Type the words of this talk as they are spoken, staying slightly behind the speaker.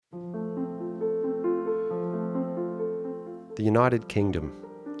The United Kingdom,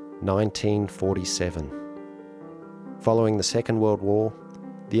 1947. Following the Second World War,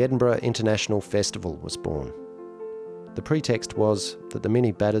 the Edinburgh International Festival was born. The pretext was that the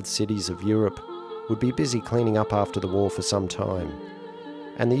many battered cities of Europe would be busy cleaning up after the war for some time,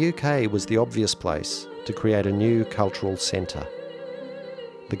 and the UK was the obvious place to create a new cultural centre.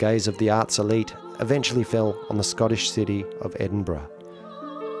 The gaze of the arts elite eventually fell on the Scottish city of Edinburgh,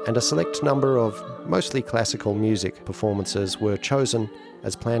 and a select number of mostly classical music performances were chosen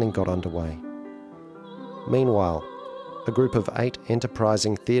as planning got underway. Meanwhile, a group of 8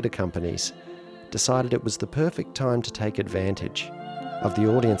 enterprising theatre companies decided it was the perfect time to take advantage of the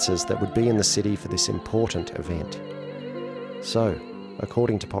audiences that would be in the city for this important event. So,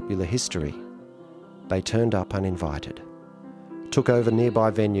 according to popular history, they turned up uninvited, took over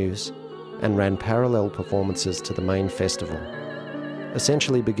nearby venues, and ran parallel performances to the main festival,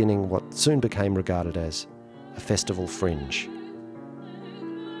 essentially beginning what soon became regarded as a festival fringe.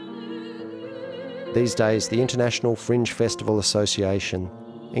 These days, the International Fringe Festival Association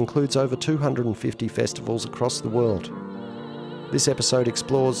includes over 250 festivals across the world. This episode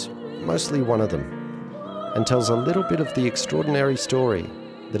explores mostly one of them and tells a little bit of the extraordinary story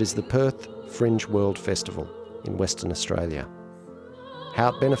that is the Perth Fringe World Festival in Western Australia.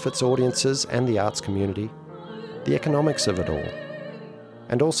 How it benefits audiences and the arts community, the economics of it all,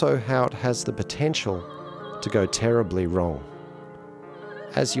 and also how it has the potential to go terribly wrong.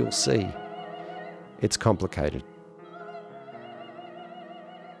 As you'll see, it's complicated.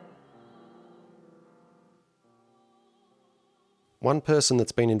 One person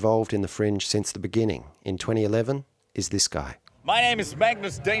that's been involved in the Fringe since the beginning, in 2011, is this guy. My name is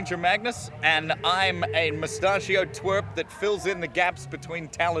Magnus Danger Magnus, and I'm a mustachioed twerp that fills in the gaps between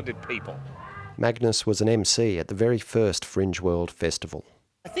talented people. Magnus was an MC at the very first Fringe World Festival.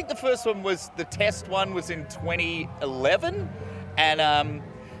 I think the first one the test one was in 2011, and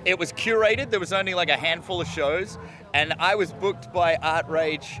it was curated. There was only like a handful of shows, and I was booked by Art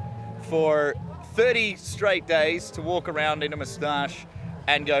Rage for 30 straight days to walk around in a moustache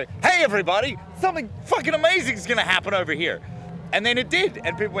and go, "Hey everybody, something fucking amazing is gonna happen over here." And then it did,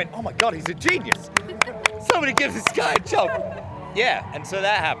 and people went, "Oh my God, he's a genius. Somebody give this guy a job." Yeah, and so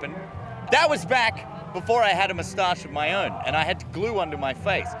that happened. That was back before I had a moustache of my own, and I had to glue under my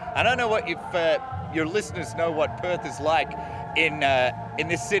face. I don't know if your listeners know what Perth is like in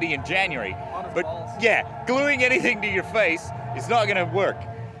this city in January, but yeah, gluing anything to your face is not gonna work.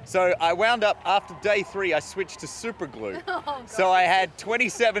 So I wound up, after day 3, I switched to super glue. Oh, so I had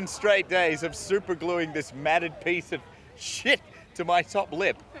 27 straight days of super gluing this matted piece of shit to my top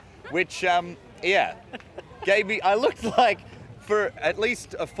lip, which, gave me, I looked like, for at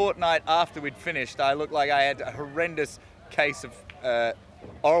least a fortnight after we'd finished, I looked like I had a horrendous case of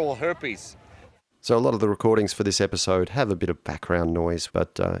oral herpes. So a lot of the recordings for this episode have a bit of background noise,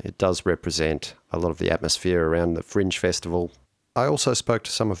 but it does represent a lot of the atmosphere around the Fringe Festival. I also spoke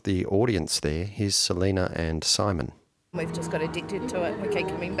to some of the audience there. Here's Selena and Simon. We've just got addicted to it. We keep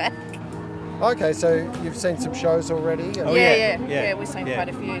coming back. Okay, so you've seen some shows already? Oh, yeah, we've seen quite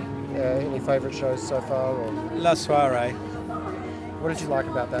a few. Any favourite shows so far? Or? La Soiree. What did you like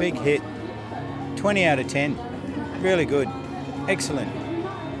about that? Big hit. 20 out of 10. Really good. Excellent.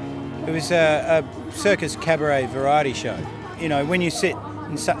 It was a circus cabaret variety show. You know, when you sit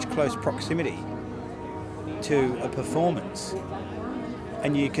in such close proximity to a performance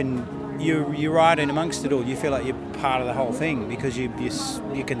and you're right in amongst it all, you feel like you're part of the whole thing because you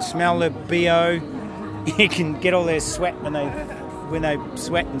can smell the BO, you can get all their sweat when they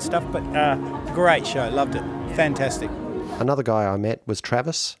sweat and stuff, but great show, loved it, fantastic. Another guy I met was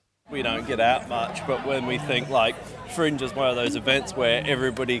Travis. We don't get out much, but when we think like Fringe is one of those events where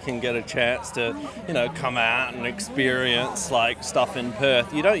everybody can get a chance to, come out and experience like stuff in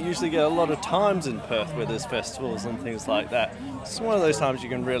Perth. You don't usually get a lot of times in Perth where there's festivals and things like that. It's one of those times you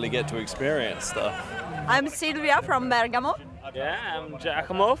can really get to experience stuff. I'm Silvia from Bergamo. Yeah, I'm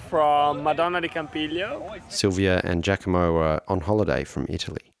Giacomo from Madonna di Campiglio. Silvia and Giacomo are on holiday from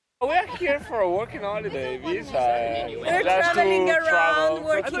Italy. We're here for a working holiday visa. We're traveling around,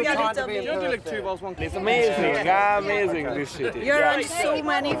 working a little bit. It's amazing this city. You're on so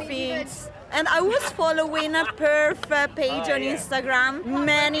many things. And I was following a Perth page on Instagram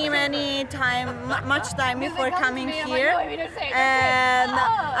much time before coming here. And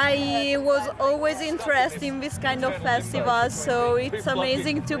I was always interested in this kind of festivals, so it's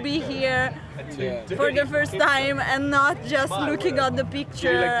amazing to be here for the first time and not just looking at the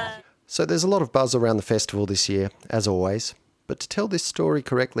picture. So there's a lot of buzz around the festival this year, as always. But to tell this story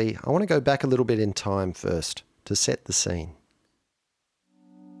correctly, I want to go back a little bit in time first, to set the scene.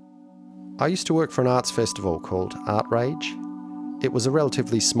 I used to work for an arts festival called Art Rage It was a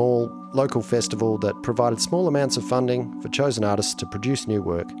relatively small, local festival that provided small amounts of funding for chosen artists to produce new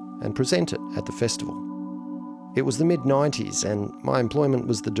work and present it at the festival. It was the mid-90s, and my employment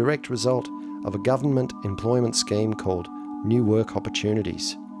was the direct result of a government employment scheme called New Work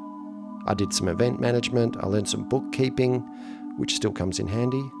Opportunities. I did some event management, I learned some bookkeeping, which still comes in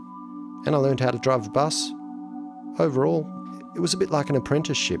handy, and I learned how to drive a bus. Overall, it was a bit like an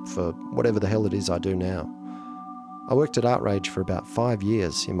apprenticeship for whatever the hell it is I do now. I worked at ArtRage for about 5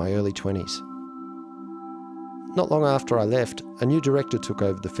 years in my early 20s. Not long after I left, a new director took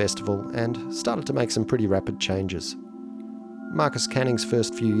over the festival and started to make some pretty rapid changes. Marcus Canning's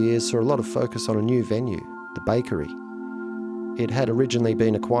first few years saw a lot of focus on a new venue, the Bakery. It had originally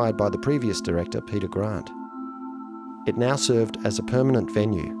been acquired by the previous director, Peter Grant. It now served as a permanent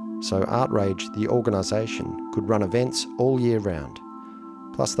venue, so ArtRage, the organisation, could run events all year round.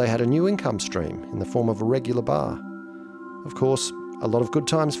 Plus they had a new income stream in the form of a regular bar. Of course, a lot of good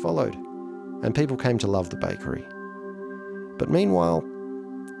times followed, and people came to love the Bakery. But meanwhile,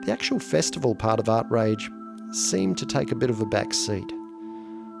 the actual festival part of ArtRage seemed to take a bit of a back seat.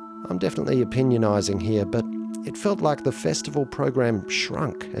 I'm definitely opinionising here, but it felt like the festival program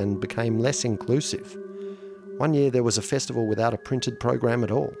shrunk and became less inclusive. One year there was a festival without a printed program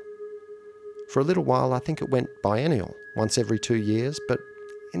at all. For a little while I think it went biennial, once every 2 years, but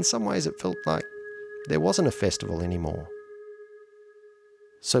in some ways it felt like there wasn't a festival anymore.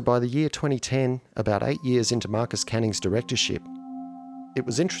 So by the year 2010, about 8 years into Marcus Canning's directorship, it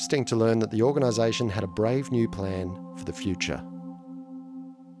was interesting to learn that the organisation had a brave new plan for the future.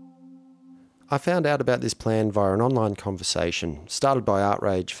 I found out about this plan via an online conversation started by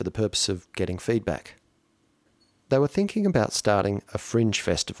ArtRage for the purpose of getting feedback. They were thinking about starting a fringe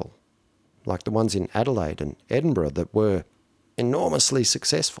festival, like the ones in Adelaide and Edinburgh that were enormously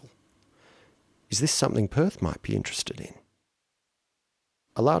successful. Is this something Perth might be interested in?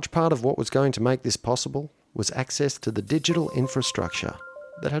 A large part of what was going to make this possible was access to the digital infrastructure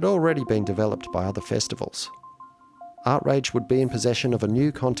that had already been developed by other festivals. ArtRage would be in possession of a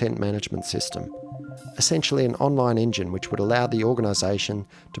new content management system, essentially an online engine which would allow the organisation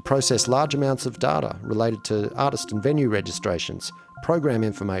to process large amounts of data related to artist and venue registrations, program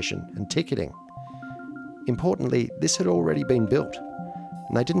information and ticketing. Importantly, this had already been built,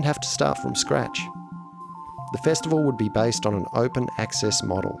 and they didn't have to start from scratch. The festival would be based on an open access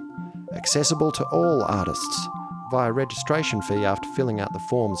model, accessible to all artists via registration fee after filling out the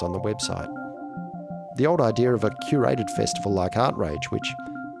forms on the website. The old idea of a curated festival like ArtRage, which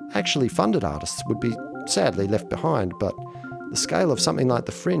actually funded artists, would be sadly left behind, but the scale of something like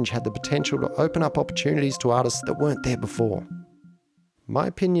the Fringe had the potential to open up opportunities to artists that weren't there before. My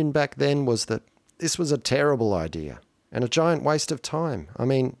opinion back then was that this was a terrible idea and a giant waste of time. I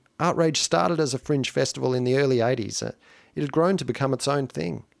mean, ArtRage started as a fringe festival in the early 80s. It had grown to become its own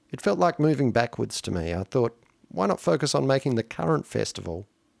thing. It felt like moving backwards to me. I thought, why not focus on making the current festival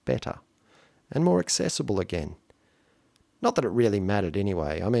better and more accessible again? Not that it really mattered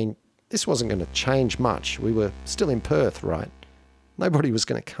anyway. I mean, this wasn't going to change much. We were still in Perth, right? Nobody was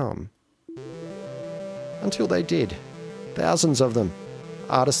going to come. Until they did. Thousands of them.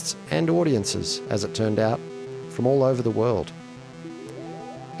 Artists and audiences, as it turned out, from all over the world.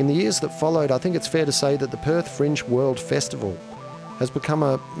 In the years that followed, I think it's fair to say that the Perth Fringe World Festival has become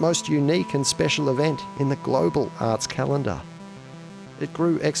a most unique and special event in the global arts calendar. It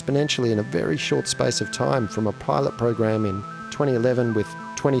grew exponentially in a very short space of time from a pilot program in 2011 with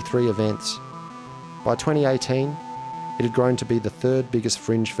 23 events. By 2018, it had grown to be the third biggest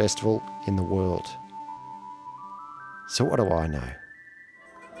fringe festival in the world. So what do I know?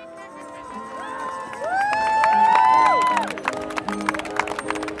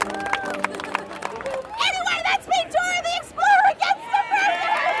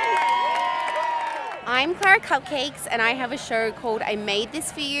 I'm Clara Cupcakes and I have a show called I Made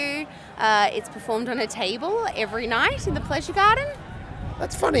This For You. It's performed on a table every night in the Pleasure Garden.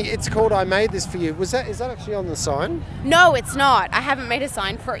 That's funny, it's called I Made This For You. Is that actually on the sign? No, it's not. I haven't made a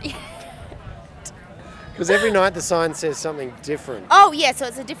sign for it yet. Because every night the sign says something different. Oh yeah, so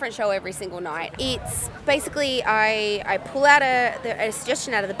it's a different show every single night. It's basically I pull out a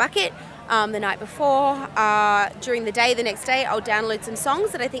suggestion out of the bucket the night before. During the day, the next day, I'll download some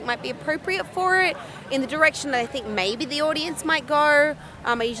songs that I think might be appropriate for it, in the direction that I think maybe the audience might go.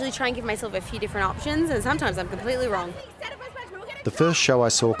 I usually try and give myself a few different options, and sometimes I'm completely wrong. The first show I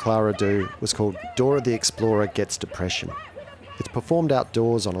saw Clara do was called Dora the Explorer Gets Depression. It's performed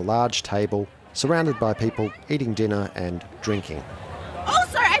outdoors on a large table, surrounded by people eating dinner and drinking.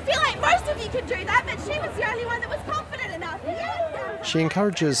 Also, I feel like most of you could do that, but she was the only one that was confident enough. Yeah. She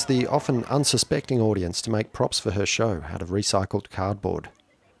encourages the often unsuspecting audience to make props for her show out of recycled cardboard.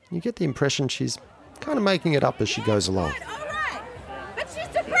 You get the impression she's kind of making it up as she goes along. All right. But she's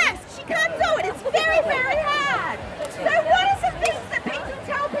depressed. She can't do it. It's very, very hard. So what is the things that people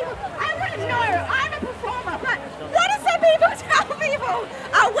tell people? I want to know. I'm a performer, but what is it people tell people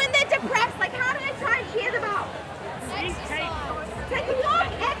when they're depressed? Like, how do I try and cheer them up? Take a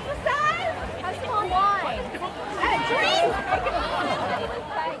walk, exercise, have some wine, and a drink.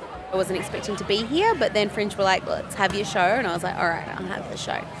 I wasn't expecting to be here, but then Fringe were like, let's have your show, and I was like, all right, I'll have the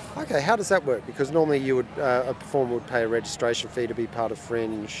show. Okay, how does that work? Because normally you would a performer would pay a registration fee to be part of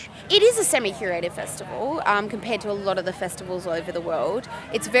Fringe. It is a semi-curated festival compared to a lot of the festivals all over the world.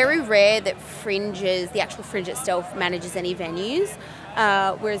 It's very rare that the actual Fringe itself manages any venues,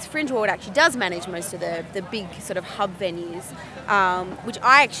 whereas Fringe World actually does manage most of the big sort of hub venues, which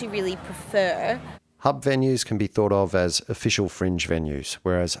I actually really prefer. Hub venues can be thought of as official Fringe venues,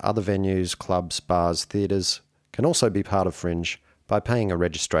 whereas other venues, clubs, bars, theatres can also be part of Fringe by paying a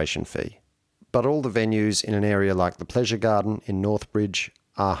registration fee. But all the venues in an area like the Pleasure Garden in Northbridge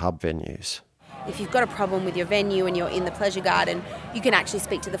are hub venues. If you've got a problem with your venue and you're in the Pleasure Garden, you can actually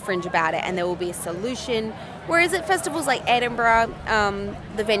speak to the Fringe about it and there will be a solution. Whereas at festivals like Edinburgh,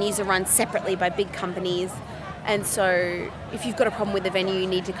 the venues are run separately by big companies. And so if you've got a problem with the venue, you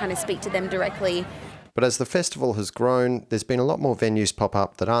need to kind of speak to them directly. But as the festival has grown, there's been a lot more venues pop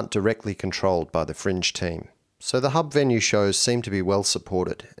up that aren't directly controlled by the Fringe team. So the hub venue shows seem to be well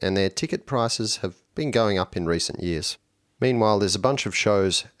supported, and their ticket prices have been going up in recent years. Meanwhile, there's a bunch of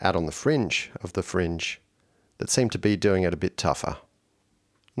shows out on the fringe of the Fringe that seem to be doing it a bit tougher.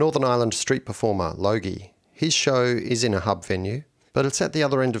 Northern Ireland street performer Logie, his show is in a hub venue, but it's at the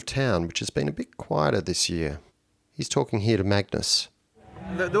other end of town, which has been a bit quieter this year. He's talking here to Magnus.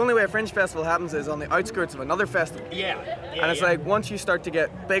 The only way a Fringe festival happens is on the outskirts of another festival. And it's like once you start to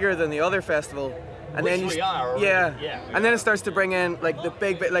get bigger than the other festival, and Which then we are. And then it starts to bring in like the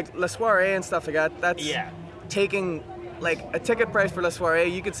big like La Soirée and stuff like that. That's taking like a ticket price for La Soirée.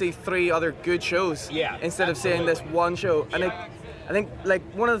 You could see 3 other good shows instead of seeing this one show. And I think like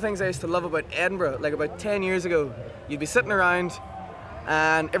one of the things I used to love about Edinburgh, like about 10 years ago, you'd be sitting around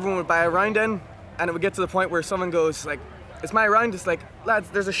and everyone would buy a round in, and it would get to the point where someone goes like, it's my round. It's like, lads,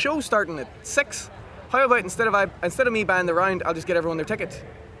 there's a show starting at 6. How about instead of me buying the round, I'll just get everyone their ticket?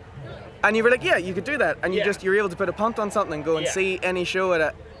 And you were like, yeah, you could do that, and you're able to put a punt on something and go and see any show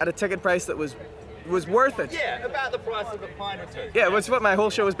at a ticket price that was worth it. Yeah, about the price of a pint or two. Yeah, which is what my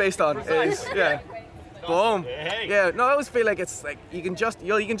whole show is based on. Is boom. Yeah, no, I always feel like it's like you can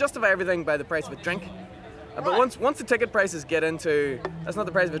justify everything by the price of a drink, but once the ticket prices get into, that's not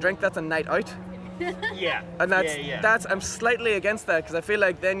the price of a drink, that's a night out. And that's I'm slightly against that, because I feel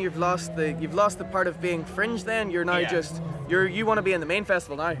like then you've lost the part of being Fringe. Then you're now you want to be in the main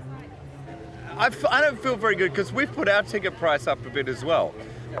festival now. I don't feel very good because we've put our ticket price up a bit as well,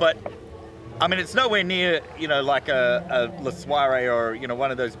 but I mean it's nowhere near like a La Soirée or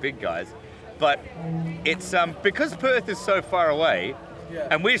one of those big guys, but it's because Perth is so far away,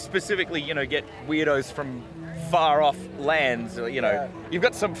 and we specifically get weirdos from far off lands. You've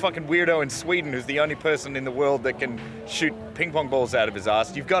got some fucking weirdo in Sweden who's the only person in the world that can shoot ping pong balls out of his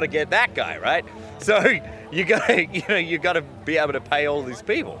ass. You've got to get that guy, right? So you got to be able to pay all these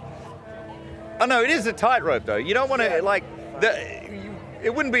people. Oh no, it is a tightrope though. You don't want to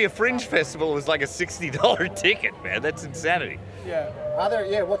it wouldn't be a Fringe festival. It was like a $60 ticket, man. That's insanity.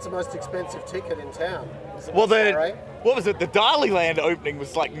 What's the most expensive ticket in town? What was it? The Daliland opening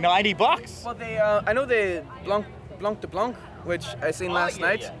was like $90. Well, I know the Blanc de Blanc, which I seen last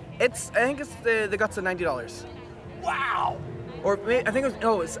night. I think they got to $90. Wow. Or I think it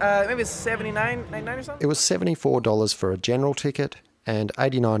was maybe it's $79, $99 or something. It was $74 for a general ticket and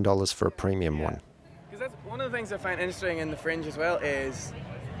 $89 for a premium one. Because that's one of the things I find interesting in the Fringe as well is,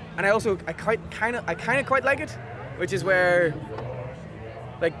 and I kind of quite like it, which is where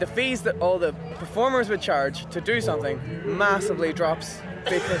like the fees that all the performers would charge to do something massively drops,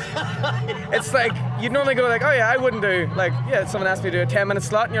 because it's like you'd normally go like, oh yeah, I wouldn't do someone asked me to do a 10-minute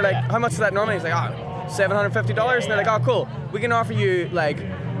slot, and you're like, how much is that normally? It's like, $750, and they're like, oh cool, we can offer you like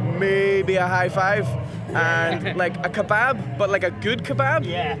maybe a high five and like a kebab, but like a good kebab.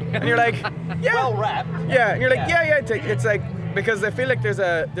 And you're like, well wrapped. And you're like, it's like, because I feel like there's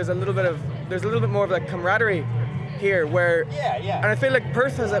a little bit more of like camaraderie here, where and I feel like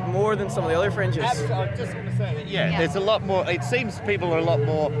Perth has it more than some of the other Fringes. Absolutely. I was just going to say that. There's a lot more. It seems people are a lot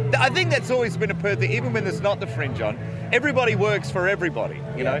more. I think that's always been a Perth thing, even when there's not the Fringe on. Everybody works for everybody.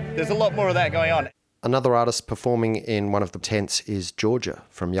 There's a lot more of that going on. Another artist performing in one of the tents is Georgia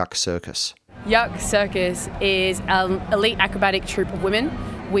from Yuck Circus. Yuck Circus is an elite acrobatic troupe of women.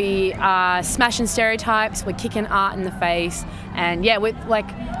 We are smashing stereotypes, we're kicking art in the face, and yeah, we're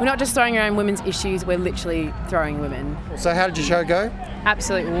not just throwing around women's issues, we're literally throwing women. So how did your show go?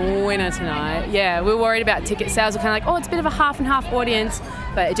 Absolute winner tonight. Yeah, we were worried about ticket sales. We're kind of like, it's a bit of a half and half audience,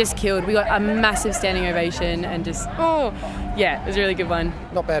 but it just killed. We got a massive standing ovation and it was a really good one.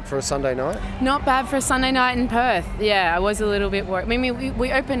 Not bad for a Sunday night? Not bad for a Sunday night in Perth. Yeah, I was a little bit worried. I mean,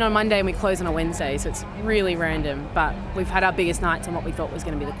 we opened on Monday and we close on a Wednesday, so it's really random, but we've had our biggest nights on what we thought was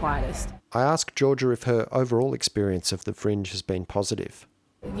going to be the quietest. I asked Georgia if her overall experience of the Fringe has been positive.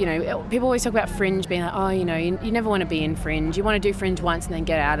 You know, people always talk about Fringe being like, you never want to be in Fringe. You want to do Fringe once and then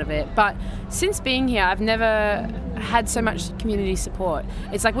get out of it. But since being here, I've never had so much community support.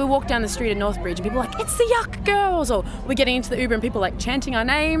 It's like we walk down the street at Northbridge and people are like, it's the Yuck Girls! Or we're getting into the Uber and people are like chanting our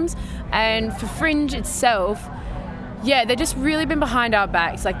names. And for Fringe itself, yeah, they've just really been behind our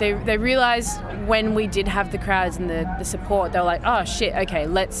backs. Like they realised when we did have the crowds and the support, they were like, oh shit, okay,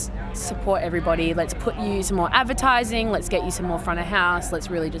 let's support everybody. Let's put you some more advertising. Let's get you some more front of house. Let's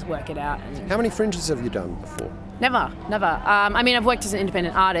really just work it out. How many Fringes have you done before? Never. I mean, I've worked as an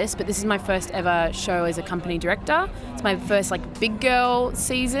independent artist, but this is my first ever show as a company director. It's my first big girl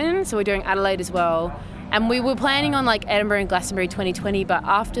season, so we're doing Adelaide as well. And we were planning on Edinburgh and Glastonbury 2020, but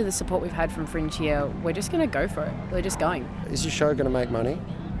after the support we've had from Fringe here, we're just going to go for it. We're just going. Is your show going to make money?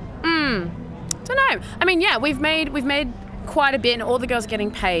 Don't know. I mean, yeah, we've made quite a bit, and all the girls are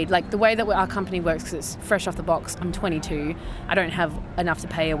getting paid. The way that our company works, because it's fresh off the box, I'm 22. I don't have enough to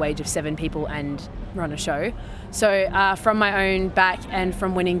pay a wage of 7 people and run a show. So from my own back and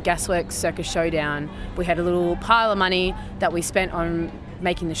from winning Gasworks Circus Showdown, we had a little pile of money that we spent on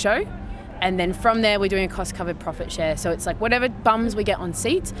making the show. And then from there, we're doing a cost-covered profit share. So it's whatever bums we get on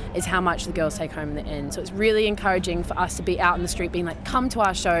seats is how much the girls take home in the end. So it's really encouraging for us to be out in the street being come to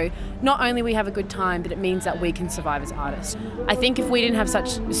our show. Not only we have a good time, but it means that we can survive as artists. I think if we didn't have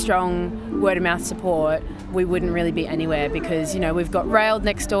such strong word-of-mouth support, we wouldn't really be anywhere because, we've got Railed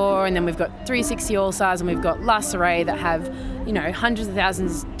next door, and then we've got 360 All-Stars, and we've got La Soiree that have, hundreds of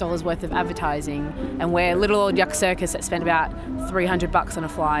thousands of dollars worth of advertising, and we're little old Yuck Circus that spent about $300 on a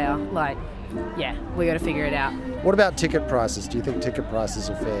flyer. Yeah, we got to figure it out. What about ticket prices? Do you think ticket prices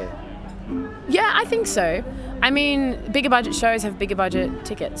are fair? Yeah, I think so. I mean, bigger budget shows have bigger budget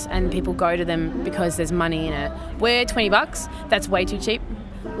tickets and people go to them because there's money in it. We're $20, that's way too cheap.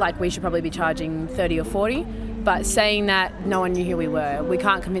 We should probably be charging 30 or 40. But saying that, no one knew who we were. We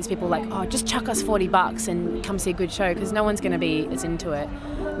can't convince people just chuck us $40 and come see a good show because no one's going to be as into it.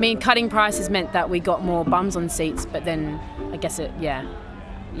 I mean, cutting prices meant that we got more bums on seats, but then I guess Yeah.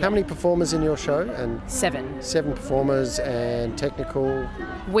 How many performers in your show? And 7. 7 performers and technical?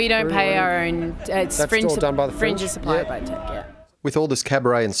 We don't pay our own. That's Fringe all done by the Fringe? Fringe is supplied by Tech, yeah. With all this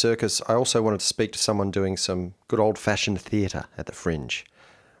cabaret and circus, I also wanted to speak to someone doing some good old-fashioned theatre at the Fringe.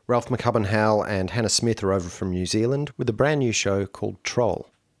 Ralph McCubbin-Howell and Hannah Smith are over from New Zealand with a brand new show called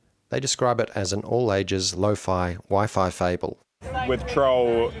Troll. They describe it as an all-ages, lo-fi, Wi-Fi fable. With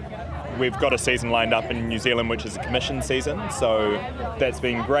Troll, we've got a season lined up in New Zealand, which is a commission season, so that's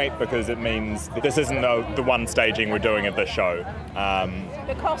been great because it means this isn't the one staging we're doing of the show.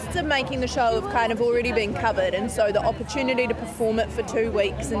 The costs of making the show have kind of already been covered, and so the opportunity to perform it for 2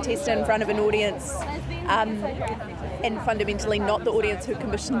 weeks and test it in front of an audience, and fundamentally not the audience who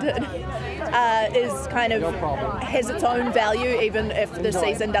commissioned it, is kind of has its own value, even if the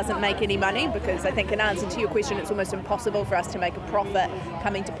season doesn't make any money, because I think in answer to your question, it's almost impossible for us to make a profit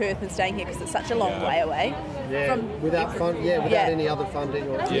coming to Perth and staying here because it's such a long way away. Yeah, without any other funding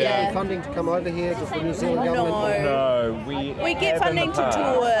or funding to come over here for the New Zealand government? No, we get funding to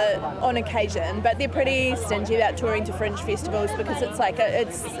tour on occasion, but they're pretty stingy about touring to Fringe festivals because it's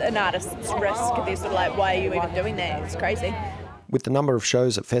it's an artist's risk. They're sort of why are you even doing that? It's crazy. With the number of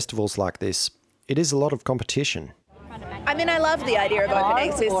shows at festivals like this, it is a lot of competition. I mean, I love the idea of open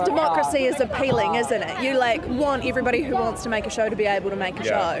access. Democracy is appealing, isn't it? You want everybody who wants to make a show to be able to make a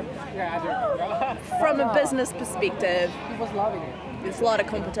show. From a business perspective, there's a lot of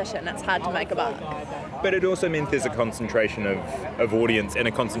competition. It's hard to make a buck. But it also means there's a concentration of audience and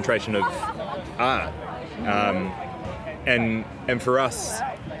a concentration of art. And for us,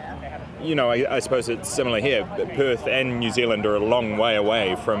 I suppose it's similar here. Perth and New Zealand are a long way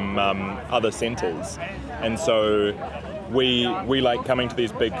away from other centres. And so we like coming to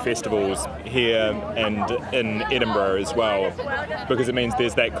these big festivals here and in Edinburgh as well, because it means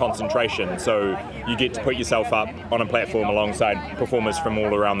there's that concentration. So you get to put yourself up on a platform alongside performers from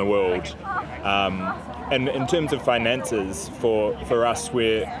all around the world. And in terms of finances, for us,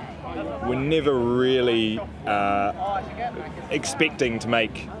 we're we're never really expecting to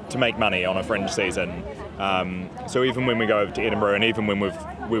make money on a fringe season. So even when we go over to Edinburgh, and even when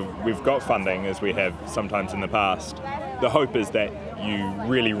we've got funding, as we have sometimes in the past, the hope is that you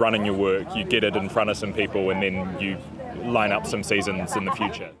really run in your work, you get it in front of some people, and then you line up some seasons in the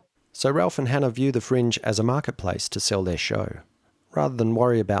future. So Ralph and Hannah view the Fringe as a marketplace to sell their show, rather than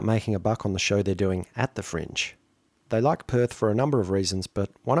worry about making a buck on the show they're doing at the Fringe. They like Perth for a number of reasons, but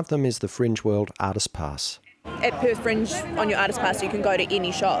one of them is the Fringe World Artist Pass. At Perth Fringe, on your Artist Pass, you can go to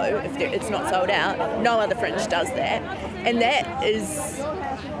any show if it's not sold out. No other Fringe does that. And that is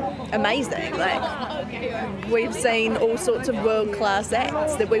amazing. Like, we've seen all sorts of world-class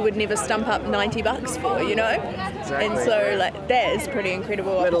acts that we would never stump up $90 for, you know? Exactly. And so, like, that is pretty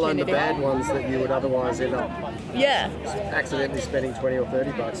incredible. Let alone the bad ones that you would otherwise end up accidentally spending $20 or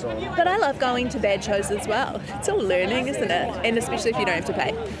 $30 on. But I love going to bad shows as well. It's all learning, isn't it? And especially if you don't have to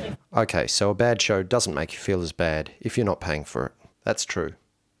pay. Okay, so a bad show doesn't make you feel as bad if you're not paying for it. That's true.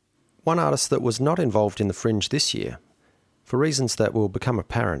 One artist that was not involved in the Fringe this year, for reasons that will become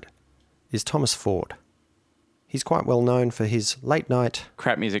apparent, is Thomas Ford. He's quite well known for his late-night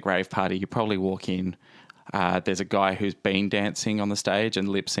crap music rave party. You probably walk in, there's a guy who's been dancing on the stage and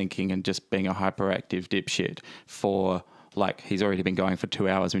lip-syncing and just being a hyperactive dipshit for... Like, he's already been going for 2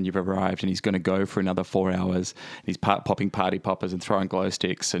 hours when you've arrived, and he's going to go for another 4 hours. He's popping party poppers and throwing glow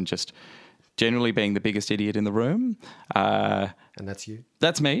sticks and just generally being the biggest idiot in the room. And that's you?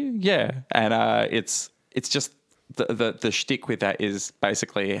 That's me, yeah. And it's just the shtick with that is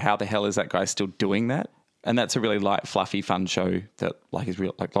basically how the hell is that guy still doing that? And that's a really light, fluffy, fun show that like is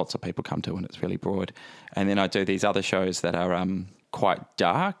real, like lots of people come to, and it's really broad. And then I do these other shows that are quite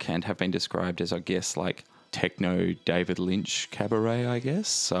dark and have been described as, I guess, like techno David Lynch cabaret, I guess.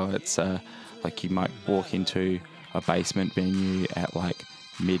 So it's like you might walk into a basement venue at like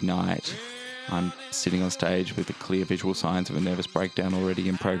midnight. I'm sitting on stage with the clear visual signs of a nervous breakdown already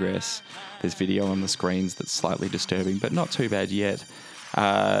in progress. There's video on the screens that's slightly disturbing, but not too bad yet.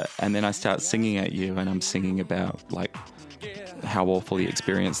 And then I start singing at you, and I'm singing about like how awful the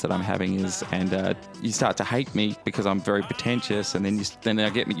experience that I'm having is, and you start to hate me because I'm very pretentious, and then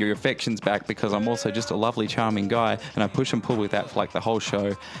I get your affections back because I'm also just a lovely, charming guy, and I push and pull with that for like the whole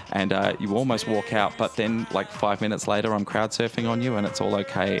show, and you almost walk out, but then like 5 minutes later I'm crowd surfing on you, and it's all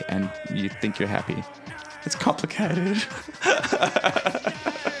okay, and you think you're happy. It's complicated.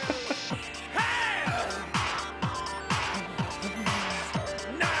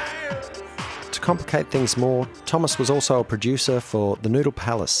 To complicate things more, Thomas was also a producer for the Noodle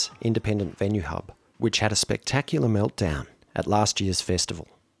Palace independent venue hub, which had a spectacular meltdown at last year's festival.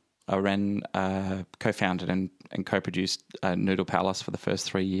 I ran, co-founded and co-produced Noodle Palace for the first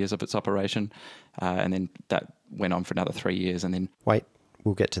 3 years of its operation, and then that went on for another 3 years. And then Wait,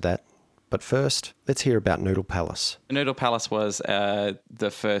 we'll get to that. But first, let's hear about Noodle Palace. The Noodle Palace was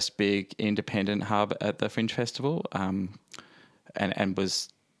the first big independent hub at the Fringe Festival, and was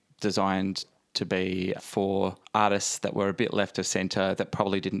designed to be for artists that were a bit left of centre, that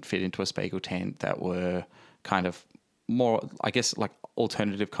probably didn't fit into a Spiegel tent, that were kind of more, I guess, like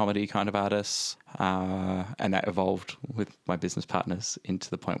alternative comedy kind of artists. And that evolved with my business partners into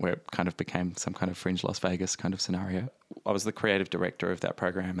the point where it kind of became some kind of Fringe Las Vegas kind of scenario. I was the creative director of that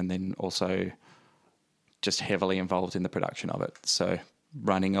program, and then also just heavily involved in the production of it. So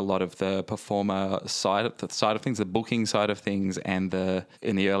running a lot of the performer side of things, the booking side of things, and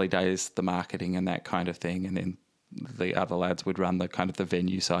in the early days, the marketing and that kind of thing. And then the other lads would run the kind of the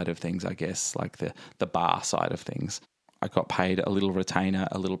venue side of things, I guess, like the bar side of things. I got paid a little retainer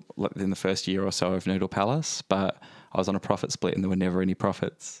in the first year or so of Noodle Palace, but I was on a profit split and there were never any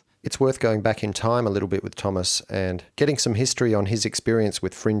profits. It's worth going back in time a little bit with Thomas and getting some history on his experience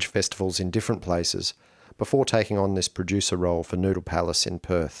with Fringe festivals in different places before taking on this producer role for Noodle Palace in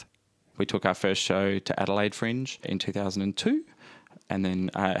Perth. We took our first show to Adelaide Fringe in 2002, and then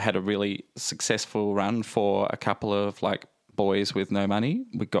had a really successful run for a couple of like boys with no money.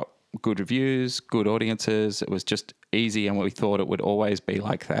 We got good reviews, good audiences. It was just easy, and we thought it would always be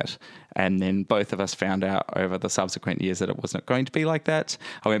like that. And then both of us found out over the subsequent years that it wasn't going to be like that.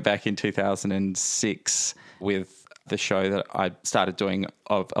 I went back in 2006 with the show that I started doing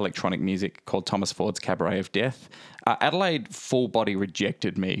of electronic music called Thomas Ford's Cabaret of Death. Adelaide full body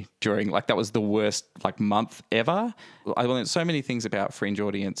rejected me during, like, that was the worst month ever. I learned so many things about Fringe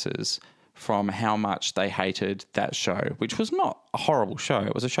audiences from how much they hated that show, which was not a horrible show.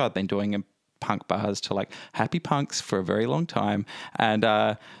 It was a show I'd been doing in punk bars to happy punks for a very long time. And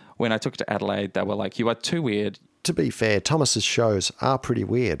when I took it to Adelaide, they were like, "You are too weird." To be fair, Thomas's shows are pretty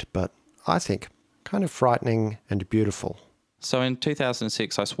weird, but I think kind of frightening and beautiful. So in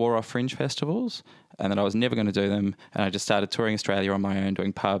 2006, I swore off fringe festivals and that I was never going to do them. And I just started touring Australia on my own,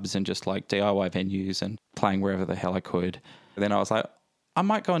 doing pubs and just like DIY venues and playing wherever the hell I could. And then I was like, I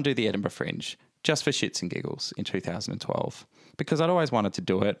might go and do the Edinburgh Fringe just for shits and giggles in 2012 because I'd always wanted to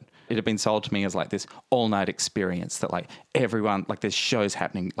do it. It had been sold to me as like this all-night experience that like everyone, like there's shows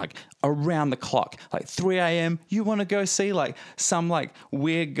happening like around the clock, like 3 a.m. You want to go see like some like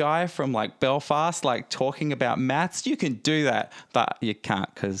weird guy from like Belfast like talking about maths? You can do that, but you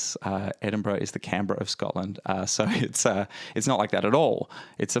can't because Edinburgh is the Canberra of Scotland. So it's not like that at all.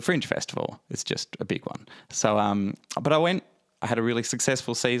 It's a fringe festival. It's just a big one. So, but I had a really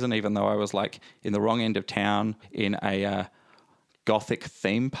successful season, even though I was like in the wrong end of town in a Gothic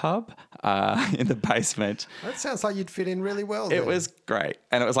theme pub in the basement. That sounds like you'd fit in really well. It was great.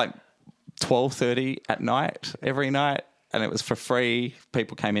 And it was like 12:30 at night, every night. And it was for free.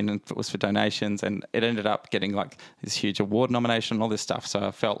 People came in and it was for donations. And it ended up getting like this huge award nomination and all this stuff. So I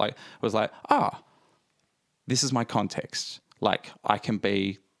felt like, it was like, this is my context. Like I can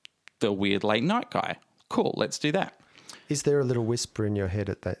be the weird late night guy. Cool, let's do that. Is there a little whisper in your head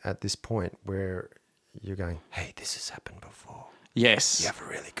at this point where you're going, hey, this has happened before? Yes. You have a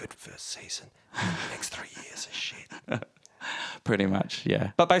really good first season. The next 3 years is shit. Pretty much,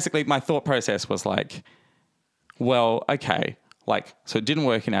 yeah. But basically my thought process was like, well, okay, like, so it didn't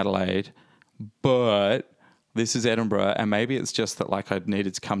work in Adelaide, but this is Edinburgh and maybe it's just that like I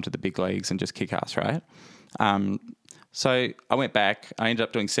needed to come to the big leagues and just kick ass, right? So I went back. I ended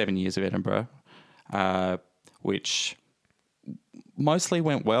up doing 7 years of Edinburgh, which mostly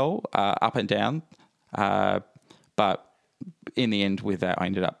went well, up and down. But in the end with that, I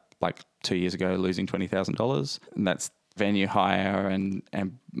ended up like 2 years ago losing $20,000. And that's venue hire and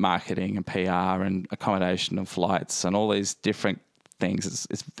marketing and PR and accommodation and flights and all these different things.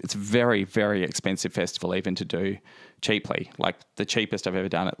 It's very, very expensive festival even to do cheaply. Like the cheapest I've ever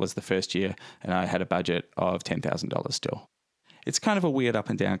done it was the first year and I had a budget of $10,000 still. It's kind of a weird up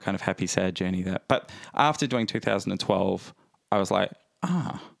and down, kind of happy, sad journey that. But after doing 2012, I was like,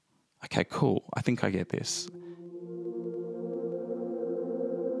 okay, cool. I think I get this.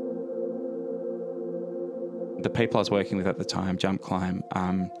 The people I was working with at the time, Jump Climb,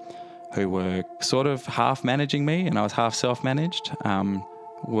 who were sort of half managing me and I was half self-managed,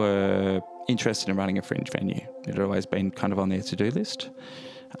 were interested in running a fringe venue. It had always been kind of on their to-do list.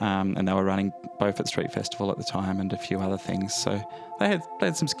 And they were running Beaufort Street Festival at the time and a few other things. So they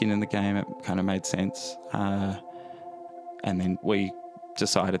had some skin in the game. It kind of made sense. And then we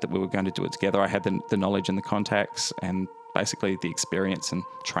decided that we were going to do it together. I had the knowledge and the contacts and basically the experience and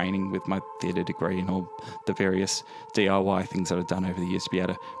training with my theatre degree and all the various DIY things that I'd done over the years to be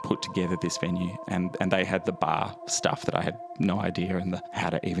able to put together this venue. And they had the bar stuff that I had no idea and how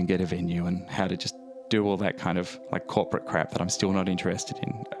to even get a venue and how to just do all that kind of like corporate crap that I'm still not interested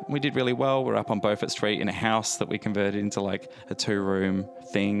in. We did really well. We're up on Beaufort Street in a house that we converted into like a 2-room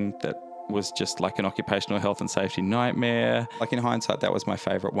thing that was just like an occupational health and safety nightmare. Like in hindsight, that was my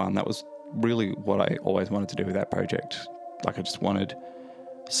favourite one. That was really what I always wanted to do with that project. Like I just wanted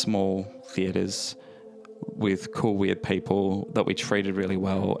small theatres with cool, weird people that we treated really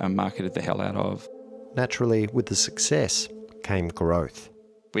well and marketed the hell out of. Naturally, with the success came growth.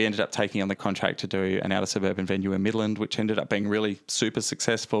 We ended up taking on the contract to do an outer suburban venue in Midland, which ended up being really super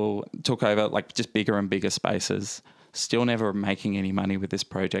successful. Took over like just bigger and bigger spaces. Still never making any money with this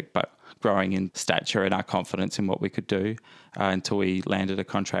project, but growing in stature and our confidence in what we could do until we landed a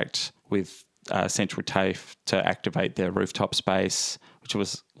contract with Central TAFE to activate their rooftop space, which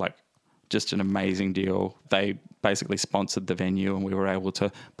was like just an amazing deal. They basically sponsored the venue and we were able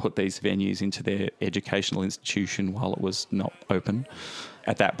to put these venues into their educational institution while it was not open.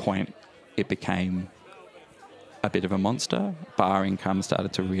 At that point, it became a bit of a monster. Bar income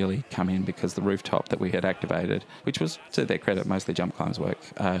started to really come in because the rooftop that we had activated, which was, to their credit, mostly Jump Climb's work,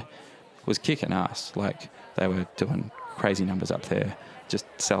 was kicking ass. Like, they were doing crazy numbers up there, just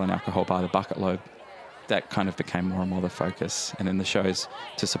selling alcohol by the bucket load. That kind of became more and more the focus. And then the shows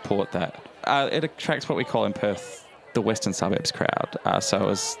to support that. It attracts what we call in Perth the Western Suburbs crowd. So it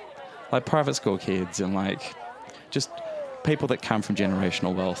was like private school kids and like just people that come from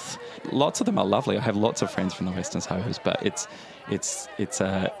generational wealth. Lots of them are lovely. I have lots of friends from the Western Suburbs, but it's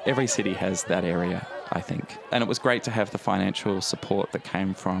every city has that area, I think. And it was great to have the financial support that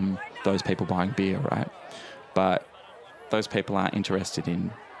came from those people buying beer, right? But those people aren't interested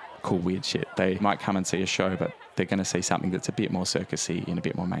in cool, weird shit. They might come and see a show, but they're going to see something that's a bit more circusy and a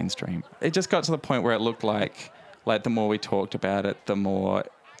bit more mainstream. It just got to the point where it looked like the more we talked about it, the more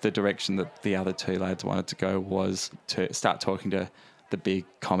the direction that the other two lads wanted to go was to start talking to the big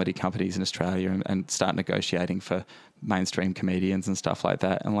comedy companies in Australia and start negotiating for mainstream comedians and stuff like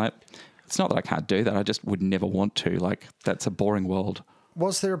that. And like, it's not that I can't do that. I just would never want to. Like, that's a boring world.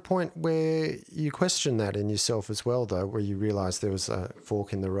 Was there a point where you questioned that in yourself as well, though, where you realised there was a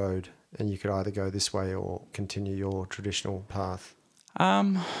fork in the road and you could either go this way or continue your traditional path?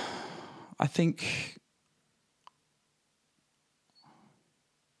 I think,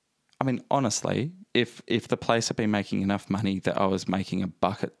 I mean, honestly, if the place had been making enough money that I was making a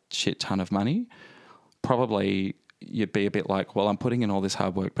bucket shit ton of money, probably you'd be a bit like, well, I'm putting in all this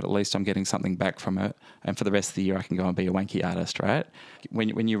hard work, but at least I'm getting something back from it. And for the rest of the year, I can go and be a wanky artist, right?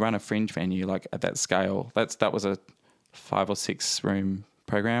 When you run a fringe venue, like at that scale, that was a 5 or 6 room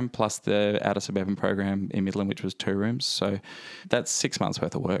program, plus the outer suburban program in Midland, which was 2 rooms. So that's 6 months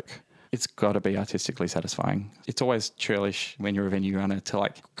worth of work. It's got to be artistically satisfying. It's always churlish when you're a venue runner to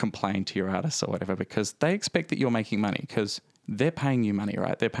like complain to your artists or whatever, because they expect that you're making money because they're paying you money,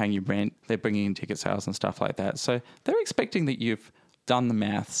 right? They're paying you rent, they're bringing in ticket sales and stuff like that. So they're expecting that you've done the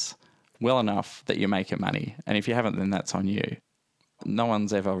maths well enough that you're making money. And if you haven't, then that's on you. No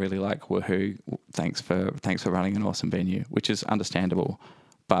one's ever really like, woohoo, thanks for running an awesome venue, which is understandable.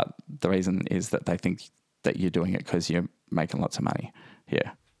 But the reason is that they think that you're doing it because you're making lots of money.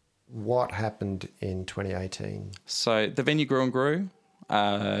 Yeah. What happened in 2018? So the venue grew and grew.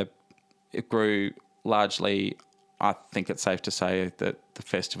 It grew largely, I think it's safe to say that the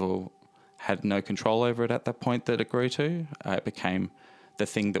festival had no control over it at that point that it grew to. It became the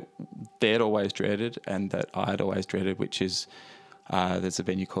thing that they'd always dreaded and that I'd always dreaded, which is there's a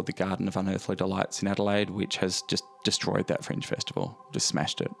venue called the Garden of Unearthly Delights in Adelaide, which has just destroyed that fringe festival, just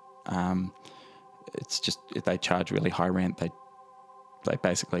smashed it. It's just, they charge really high rent. They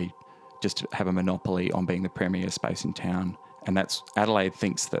basically just have a monopoly on being the premier space in town. And that's, Adelaide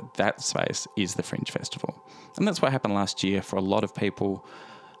thinks that space is the fringe festival. And that's what happened last year for a lot of people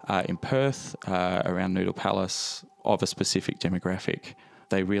in Perth, around Noodle Palace, of a specific demographic.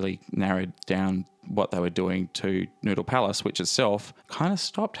 They really narrowed down what they were doing to Noodle Palace, which itself kind of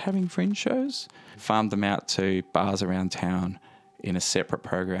stopped having fringe shows, farmed them out to bars around town in a separate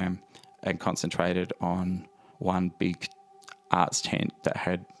program and concentrated on one big arts tent that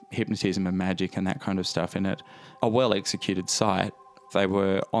had hypnotism and magic and that kind of stuff in it. A well-executed site. They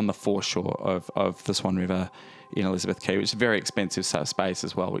were on the foreshore of the Swan River in Elizabeth Quay, which is a very expensive space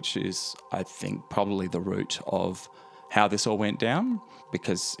as well, which is, I think, probably the root of how this all went down,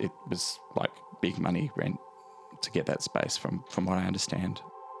 because it was like big money rent to get that space from what I understand.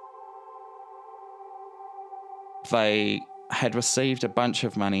 They had received a bunch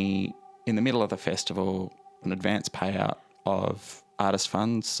of money in the middle of the festival, an advance payout of artist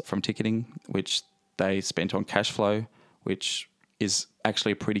funds from ticketing, which they spent on cash flow, which is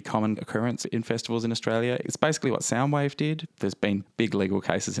actually a pretty common occurrence in festivals in Australia. It's basically what Soundwave did. There's been big legal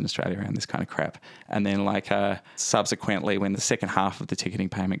cases in Australia around this kind of crap. And then subsequently, when the second half of the ticketing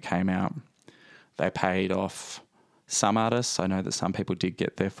payment came out, they paid off some artists. I know that some people did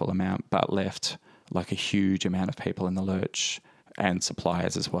get their full amount, but left like a huge amount of people in the lurch, and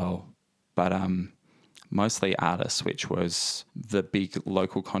suppliers as well. But mostly artists, which was the big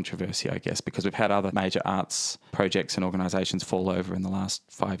local controversy, I guess, because we've had other major arts projects and organisations fall over in the last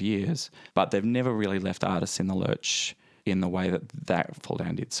 5 years, but they've never really left artists in the lurch in the way that Fall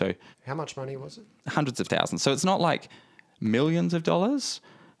Down did. So, how much money was it? Hundreds of thousands. So it's not like millions of dollars.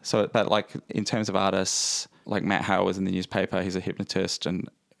 So, but like in terms of artists, like Matt Hale was in the newspaper, he's a hypnotist, and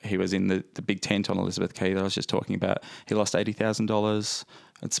he was in the big tent on Elizabeth Quay that I was just talking about. He lost $80,000.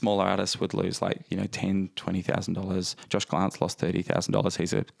 And smaller artists would lose $10,000, $20,000. Josh Glantz lost $30,000.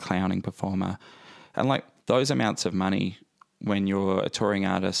 He's a clowning performer. And those amounts of money, when you're a touring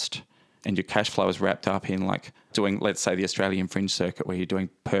artist and your cash flow is wrapped up in doing, let's say, the Australian Fringe Circuit, where you're doing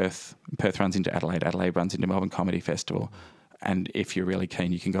Perth runs into Adelaide runs into Melbourne Comedy Festival. And if you're really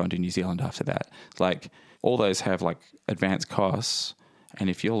keen, you can go and do New Zealand after that. All those have advanced costs. And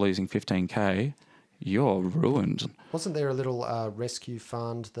if you're losing $15,000, you're ruined. Wasn't there a little rescue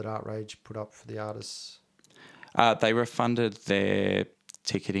fund that Artrage put up for the artists? They refunded their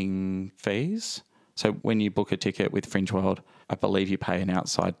ticketing fees. So when you book a ticket with Fringe World, I believe you pay an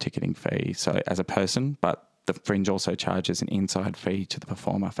outside ticketing fee, so as a person, but the Fringe also charges an inside fee to the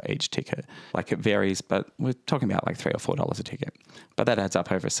performer for each ticket. It varies, but we're talking about $3 or $4 a ticket. But that adds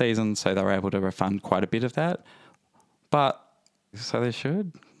up over a season, so they were able to refund quite a bit of that. But so they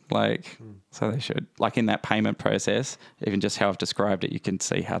should. So they should. In that payment process, even just how I've described it, you can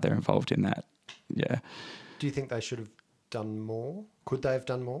see how they're involved in that. Yeah. Do you think they should have done more? Could they have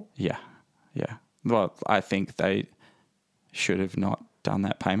done more? Yeah. Well, I think they should have not done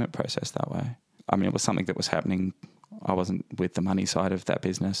that payment process that way. I mean, it was something that was happening I wasn't with the money side of that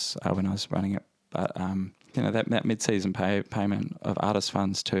business when I was running it. But, that mid-season payment of artist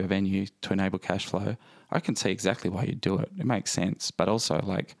funds to a venue to enable cash flow, I can see exactly why you do it. It makes sense. But also,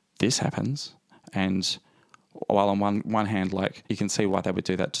 this happens. And while on one hand, you can see why they would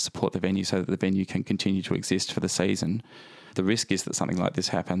do that to support the venue so that the venue can continue to exist for the season, the risk is that something like this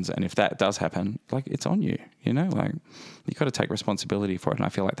happens. And if that does happen, it's on you, you've got to take responsibility for it. And I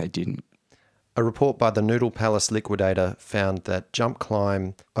feel like they didn't. A report by the Noodle Palace liquidator found that Jump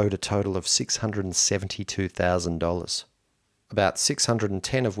Climb owed a total of $672,000, about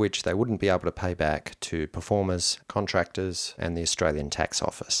 $610,000 of which they wouldn't be able to pay back to performers, contractors, and the Australian Tax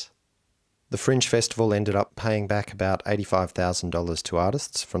Office. The Fringe Festival ended up paying back about $85,000 to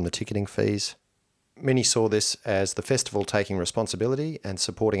artists from the ticketing fees. Many saw this as the festival taking responsibility and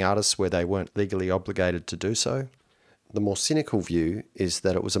supporting artists where they weren't legally obligated to do so. The more cynical view is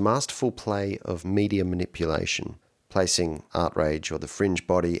that it was a masterful play of media manipulation, placing Artrage or the Fringe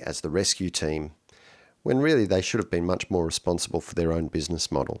body as the rescue team, when really they should have been much more responsible for their own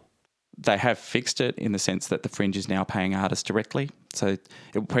business model. They have fixed it in the sense that the Fringe is now paying artists directly. So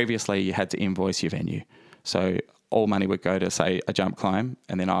previously you had to invoice your venue. So all money would go to, say, a Jump Climb,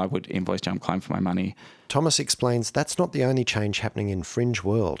 and then I would invoice Jump Climb for my money. Thomas explains that's not the only change happening in Fringe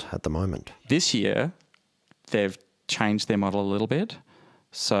world at the moment. This year, they've changed their model a little bit.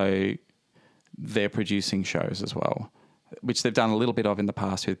 So they're producing shows as well, which they've done a little bit of in the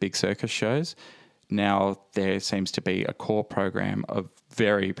past with big circus shows. Now there seems to be a core program of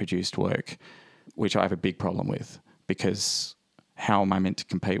very produced work, which I have a big problem with, because how am I meant to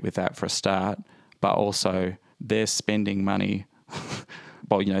compete with that for a start? But also they're spending money,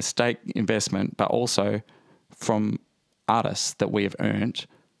 state investment, but also from artists that we have earned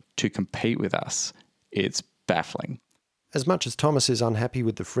to compete with us. It's baffling. As much as Thomas is unhappy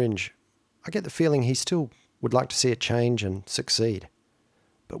with the Fringe, I get the feeling he still would like to see it change and succeed.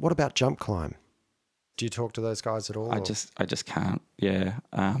 But what about Jump Climb? Do you talk to those guys at all? I just can't. Yeah,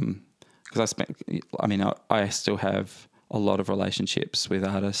 because I still have a lot of relationships with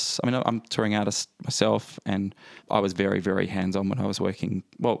artists. I'm touring artist myself, and I was very, very hands-on when I was working,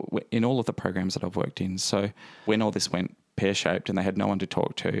 in all of the programs that I've worked in. So when all this went pear-shaped and they had no one to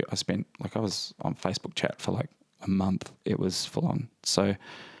talk to, I was on Facebook chat for a month. It was full on. So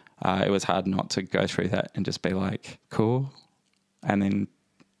it was hard not to go through that and just be cool. And then,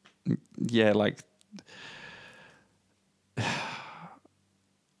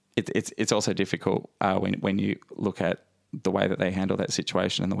 it's also difficult when you look at the way that they handle that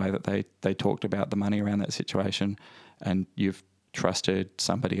situation and the way that they talked about the money around that situation, and you've trusted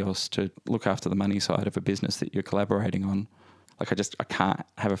somebody else to look after the money side of a business that you're collaborating on. I can't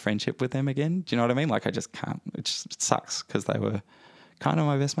have a friendship with them again. Do you know what I mean? I just can't. It sucks because they were kind of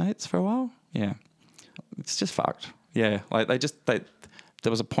my best mates for a while. Yeah. It's just fucked. Yeah. There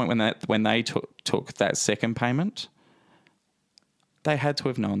was a point when they took that second payment, they had to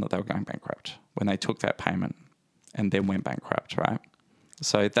have known that they were going bankrupt when they took that payment and then went bankrupt, right?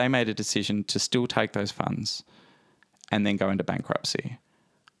 So they made a decision to still take those funds and then go into bankruptcy.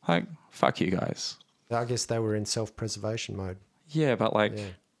 Fuck you guys. I guess they were in self-preservation mode. Yeah, but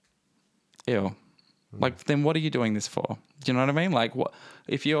ew. Then what are you doing this for? Do you know what I mean? What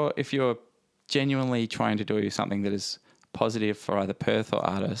if you're genuinely trying to do something that is positive for either Perth or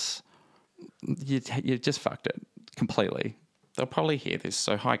artists, you just fucked it completely. They'll probably hear this,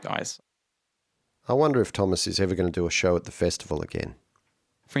 so hi guys. I wonder if Thomas is ever going to do a show at the festival again.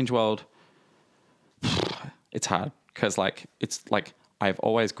 Fringe World, it's hard because I've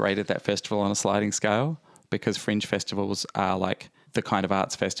always graded that festival on a sliding scale, because Fringe festivals are the kind of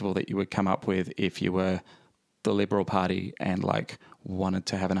arts festival that you would come up with if you were the Liberal Party and wanted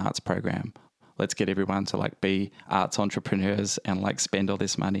to have an arts program. Let's get everyone to be arts entrepreneurs and spend all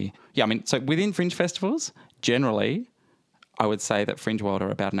this money. Yeah, so within Fringe festivals, generally, I would say that Fringe World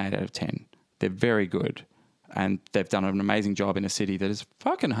are about an 8 out of 10. They're very good, and they've done an amazing job in a city that is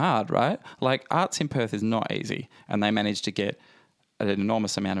fucking hard, right? Arts in Perth is not easy, and they managed to get an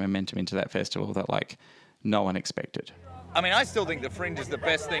enormous amount of momentum into that festival that no one expected. I still think the Fringe is the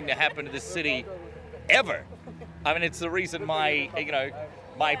best thing to happen to this city ever. It's the reason my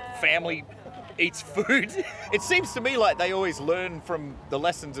family eats food. It seems to me like they always learn from the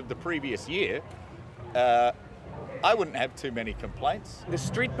lessons of the previous year. I wouldn't have too many complaints. The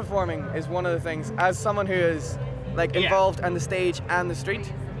street performing is one of the things, as someone who is involved on the stage and the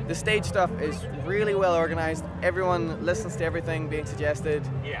street, the stage stuff is really well organised. Everyone listens to everything being suggested.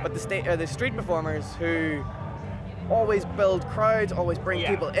 Yeah. But the street performers who always build crowds, always bring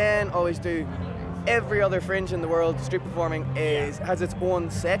people in, always do every other fringe in the world, street performing has its own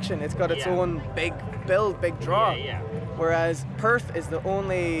section. It's got its own big build, big draw. Whereas Perth is the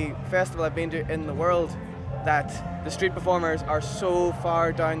only festival I've been to in the world that the street performers are so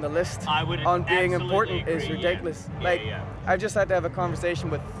far down the list on being important is ridiculous. I've just had to have a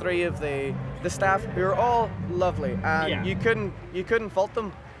conversation with 3 of the staff who are all lovely, and you couldn't fault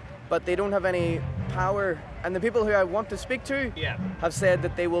them, but they don't have any power. And the people who I want to speak to have said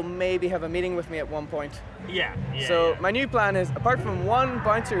that they will maybe have a meeting with me at one point. So my new plan is, apart from one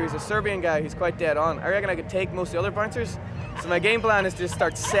bouncer who's a Serbian guy who's quite dead on, I reckon I could take most of the other bouncers. So my game plan is to just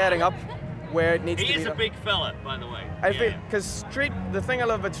start setting up where it needs to be. He is a big fella, by the way. I feel, because the thing I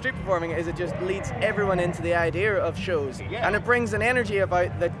love about street performing is it just leads everyone into the idea of shows, and it brings an energy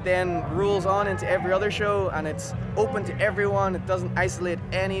about that then rolls on into every other show, and it's open to everyone. It doesn't isolate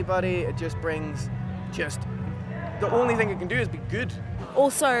anybody. It just brings the only thing it can do is be good.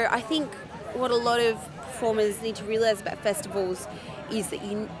 Also, I think what a lot of performers need to realise about festivals is that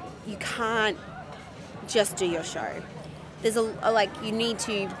you can't just do your show. There's you need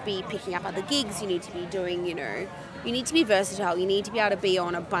to be picking up other gigs, you need to be doing, you need to be versatile, you need to be able to be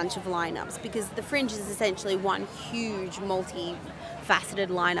on a bunch of lineups, because the Fringe is essentially one huge multi-faceted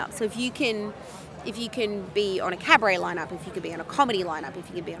lineup. So if you can be on a cabaret lineup, if you can be on a comedy lineup, if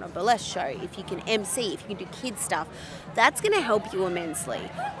you can be on a burlesque show, if you can MC, if you can do kids stuff, that's going to help you immensely.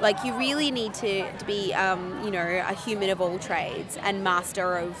 You really need to be, a human of all trades and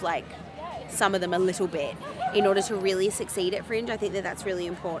master of some of them a little bit in order to really succeed at Fringe. I think that's really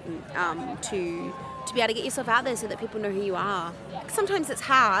important to be able to get yourself out there so that people know who you are. Sometimes it's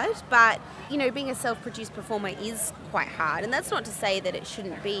hard, but being a self-produced performer is quite hard, and that's not to say that it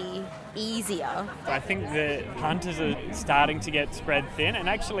shouldn't be easier. I think the punters are starting to get spread thin, and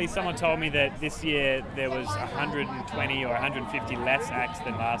actually someone told me that this year there was 120 or 150 less acts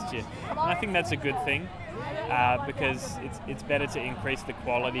than last year, and I think that's a good thing. Because it's better to increase the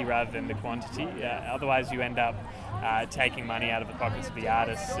quality rather than the quantity. Otherwise you end up taking money out of the pockets of the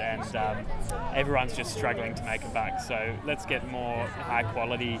artists, and everyone's just struggling to make a buck. So let's get more high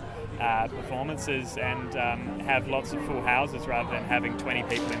quality performances and have lots of full houses rather than having 20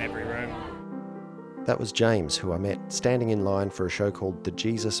 people in every room. That was James, who I met standing in line for a show called The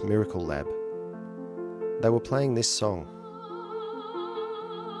Jesus Miracle Lab. They were playing this song.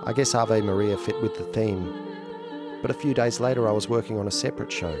 I guess Ave Maria fit with the theme, but a few days later I was working on a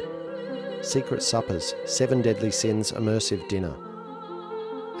separate show, Secret Suppers, 7 Deadly Sins Immersive Dinner.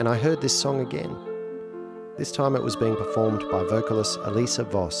 And I heard this song again. This time it was being performed by vocalist Elisa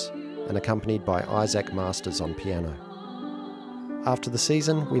Voss and accompanied by Isaac Masters on piano. After the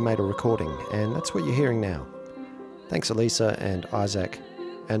season, we made a recording, and that's what you're hearing now. Thanks Elisa and Isaac,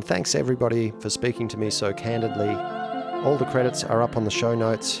 and thanks everybody for speaking to me so candidly. All the credits are up on the show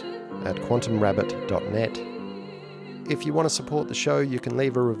notes at quantumrabbit.net. If you want to support the show, you can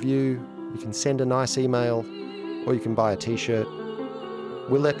leave a review, you can send a nice email, or you can buy a t-shirt.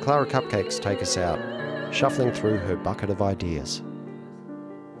 We'll let Clara Cupcakes take us out, shuffling through her bucket of ideas.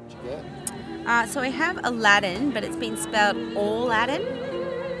 So I have Aladdin, but it's been spelled All-Laddin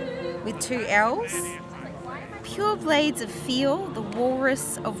with 2 L's. Pure Blades of Feel, the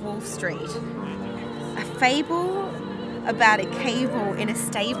Walrus of Wall Street. A fable about a cable in a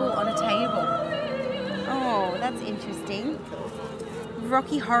stable on a table. Oh, that's interesting.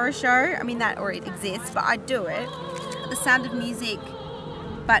 Rocky Horror Show. I mean, that already exists, but I'd do it. The Sound of Music,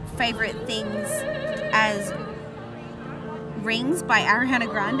 but favourite things as Rings by Ariana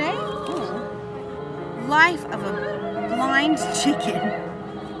Grande. Ooh. Life of a Blind Chicken.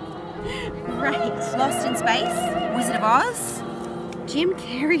 Great. Lost in Space. Wizard of Oz. Jim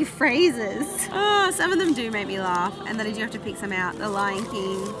Carrey phrases. Oh, some of them do make me laugh, and then I do have to pick some out. The Lion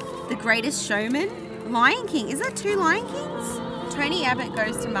King, The Greatest Showman. Lion King, is that 2 Lion Kings? Tony Abbott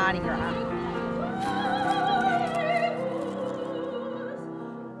Goes to Mardi Gras.